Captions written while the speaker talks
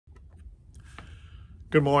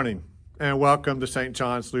Good morning and welcome to St.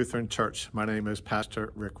 John's Lutheran Church. My name is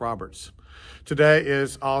Pastor Rick Roberts. Today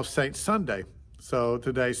is All Saints Sunday, so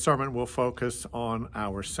today's sermon will focus on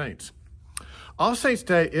our saints. All Saints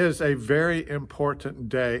Day is a very important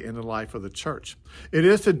day in the life of the church. It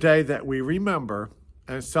is the day that we remember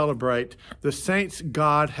and celebrate the saints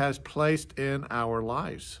God has placed in our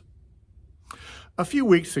lives. A few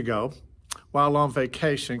weeks ago, while on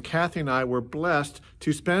vacation, Kathy and I were blessed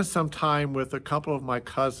to spend some time with a couple of my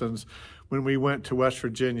cousins when we went to West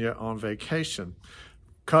Virginia on vacation.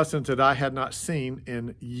 Cousins that I had not seen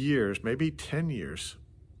in years, maybe 10 years.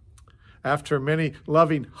 After many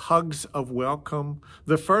loving hugs of welcome,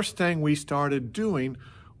 the first thing we started doing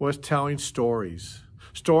was telling stories.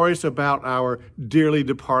 Stories about our dearly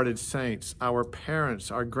departed saints, our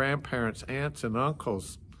parents, our grandparents, aunts, and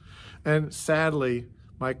uncles. And sadly,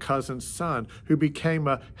 my cousin's son, who became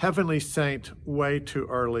a heavenly saint way too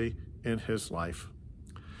early in his life.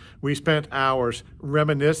 We spent hours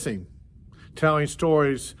reminiscing, telling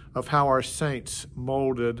stories of how our saints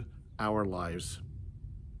molded our lives.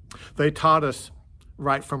 They taught us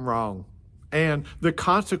right from wrong and the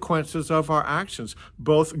consequences of our actions,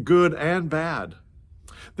 both good and bad.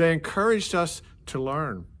 They encouraged us to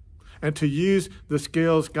learn and to use the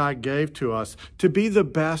skills God gave to us to be the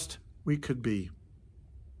best we could be.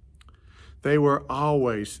 They were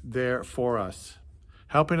always there for us,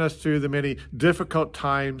 helping us through the many difficult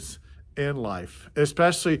times in life,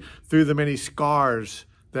 especially through the many scars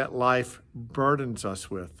that life burdens us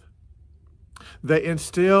with. They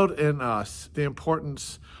instilled in us the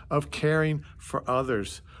importance of caring for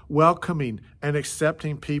others, welcoming and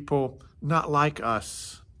accepting people not like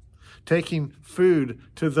us, taking food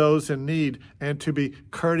to those in need, and to be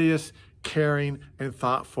courteous, caring, and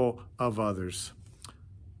thoughtful of others.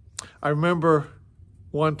 I remember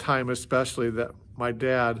one time especially that my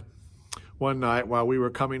dad, one night while we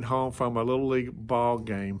were coming home from a Little League ball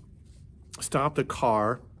game, stopped the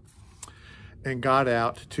car and got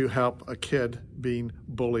out to help a kid being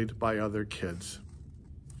bullied by other kids.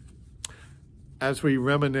 As we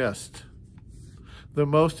reminisced, the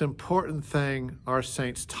most important thing our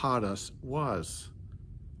saints taught us was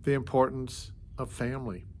the importance of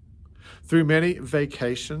family. Through many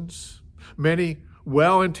vacations, many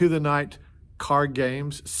well into the night card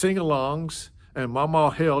games, sing-alongs, and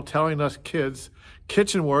Mama Hill telling us kids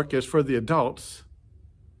kitchen work is for the adults,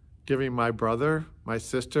 giving my brother, my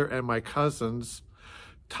sister, and my cousins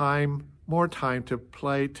more time to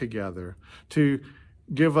play together, to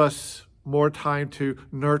give us more time to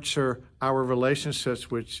nurture our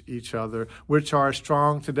relationships with each other, which are as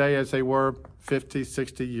strong today as they were 50,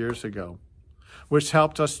 60 years ago, which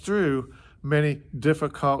helped us through many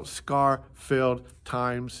difficult, scar-filled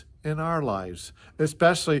times in our lives,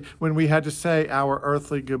 especially when we had to say our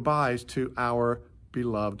earthly goodbyes to our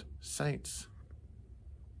beloved saints.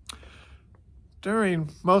 During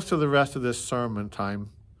most of the rest of this sermon time,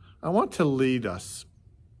 I want to lead us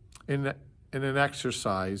in an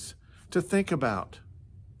exercise to think about,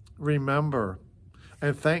 remember,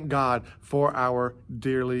 and thank God for our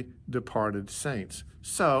dearly departed saints.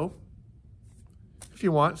 So, if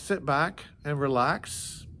you want, sit back and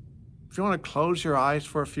relax. If you want to close your eyes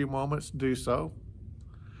for a few moments, do so.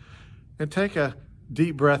 And take a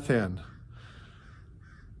deep breath in.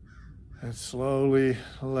 And slowly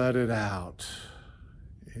let it out.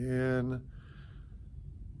 In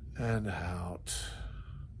and out.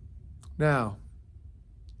 Now,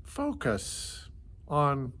 focus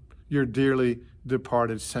on your dearly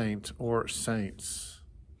departed saint or saints.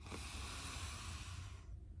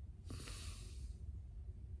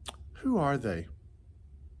 Who are they?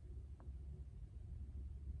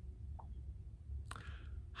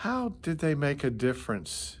 How did they make a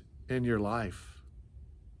difference in your life?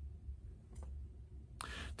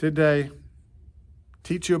 Did they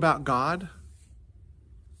teach you about God?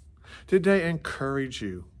 Did they encourage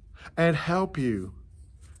you and help you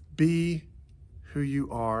be who you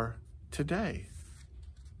are today?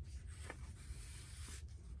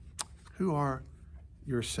 Who are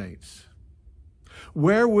your saints?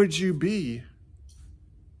 Where would you be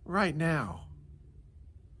right now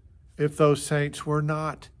if those saints were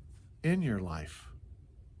not in your life?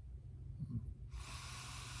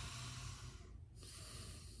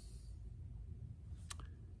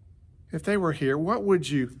 If they were here, what would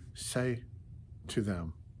you say to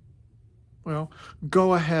them? Well,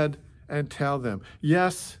 go ahead and tell them,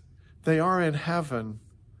 yes, they are in heaven,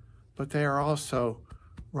 but they are also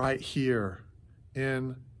right here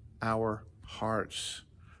in our hearts,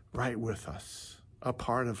 right with us, a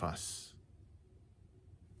part of us.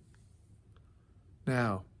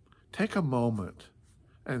 Now, take a moment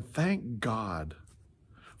and thank God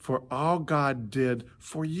for all God did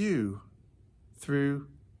for you through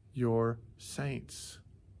your saints.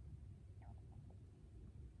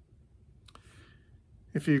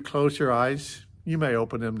 If you close your eyes, you may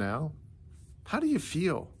open them now. How do you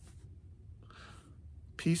feel?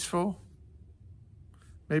 Peaceful?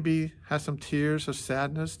 Maybe have some tears of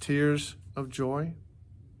sadness, tears of joy?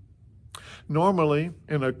 Normally,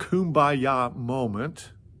 in a kumbaya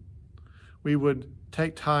moment, we would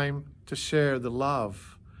take time to share the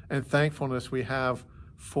love and thankfulness we have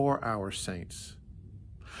for our saints.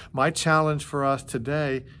 My challenge for us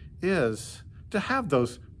today is to have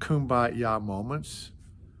those kumbaya moments,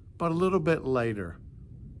 but a little bit later.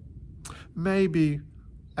 Maybe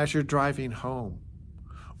as you're driving home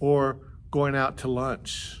or going out to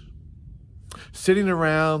lunch, sitting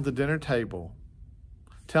around the dinner table,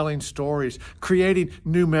 telling stories, creating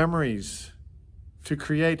new memories to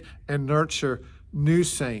create and nurture new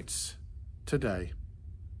saints today.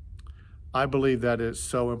 I believe that is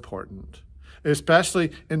so important,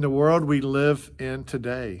 especially in the world we live in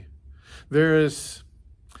today. That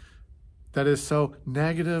is so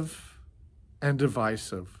negative and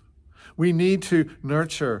divisive. We need to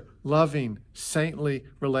nurture loving, saintly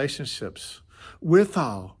relationships with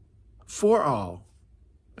all, for all.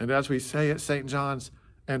 And as we say at St. John's,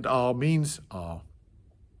 and all means all.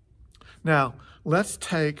 Now, let's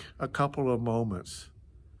take a couple of moments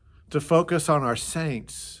to focus on our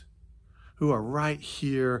saints who are right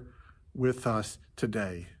here with us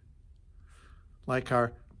today, like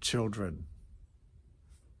our children,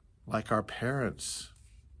 like our parents,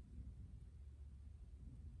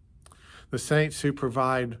 the saints who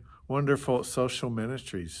provide wonderful social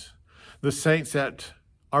ministries, the saints that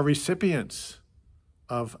are recipients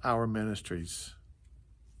of our ministries,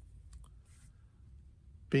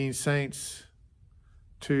 being saints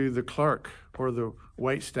to the clerk or the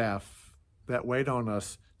waitstaff that wait on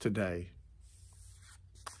us today.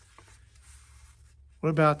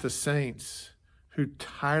 What about the saints who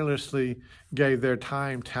tirelessly gave their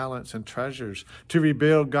time, talents, and treasures to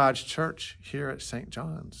rebuild God's church here at St.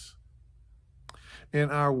 John's? In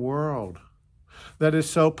our world that is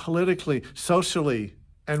so politically, socially,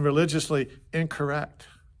 and religiously incorrect,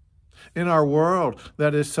 in our world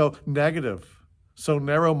that is so negative, so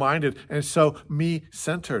narrow-minded, and so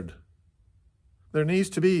me-centered, there needs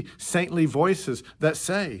to be saintly voices that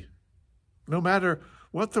say, no matter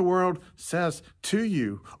what the world says to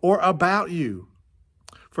you or about you,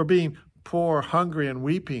 for being poor, hungry, and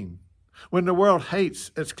weeping, when the world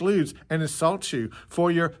hates, excludes, and insults you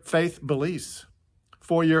for your faith beliefs,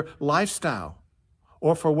 for your lifestyle,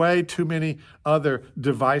 or for way too many other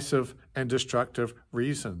divisive and destructive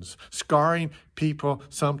reasons, scarring people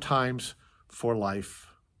sometimes for life.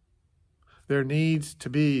 There needs to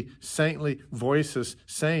be saintly voices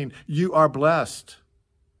saying, you are blessed,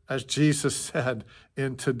 as Jesus said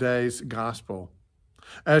in today's gospel.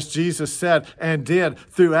 As Jesus said and did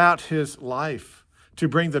throughout his life to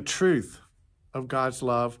bring the truth of God's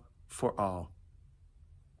love for all.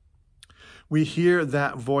 We hear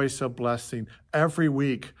that voice of blessing every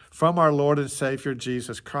week from our Lord and Savior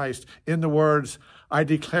Jesus Christ in the words, I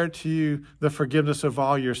declare to you the forgiveness of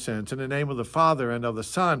all your sins in the name of the Father and of the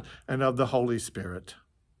Son and of the Holy Spirit.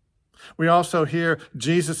 We also hear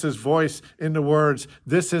Jesus' voice in the words,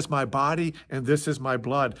 this is my body and this is my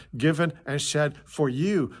blood, given and shed for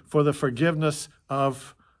you for the forgiveness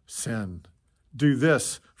of sin. Do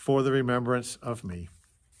this for the remembrance of me.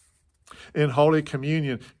 In Holy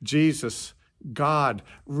Communion, Jesus, God,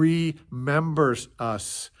 remembers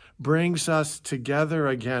us, brings us together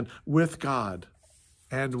again with God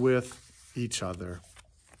and with each other.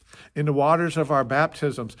 In the waters of our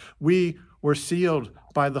baptisms, we were sealed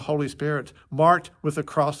by the Holy Spirit, marked with the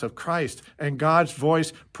cross of Christ, and God's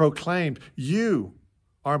voice proclaimed, you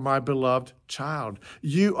are my beloved child.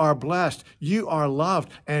 You are blessed, you are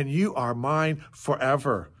loved, and you are mine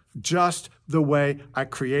forever, just the way I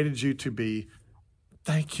created you to be.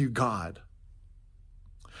 Thank you, God.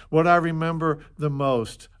 What I remember the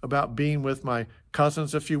most about being with my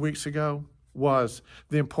cousins a few weeks ago was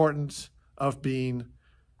the importance of being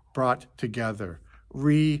brought together,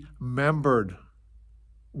 remembered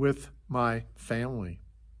with my family.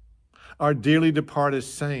 Our dearly departed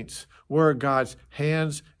saints were God's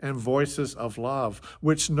hands and voices of love,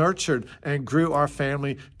 which nurtured and grew our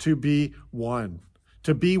family to be one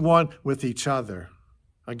with each other.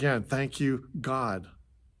 Again, thank you, God.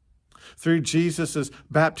 Through Jesus'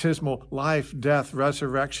 baptismal life, death,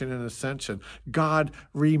 resurrection, and ascension, God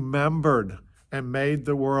remembered and made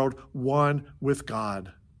the world one with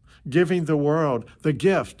God, giving the world the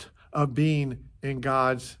gift of being in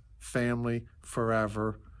God's family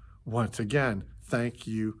forever. Once again, Thank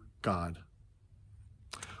you, God.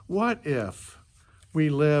 What if we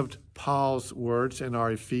lived Paul's words in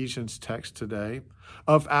our Ephesians text today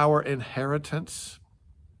of our inheritance,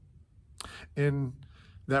 in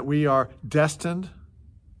that we are destined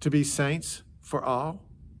to be saints for all?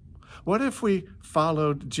 What if we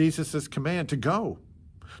followed Jesus' command to go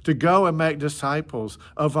and make disciples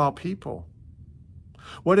of all people?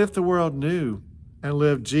 What if the world knew and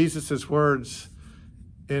lived Jesus' words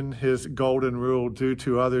in his golden rule, do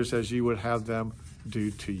to others as you would have them do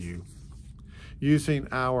to you? Using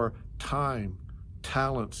our time,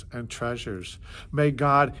 talents, and treasures, may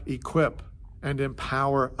God equip and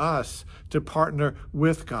empower us to partner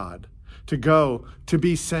with God, to go, to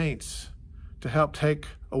be saints, to help take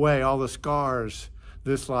away all the scars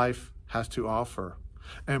this life has to offer,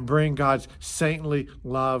 and bring God's saintly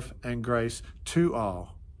love and grace to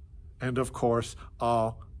all. And of course,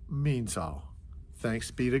 all means all.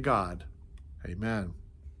 Thanks be to God. Amen.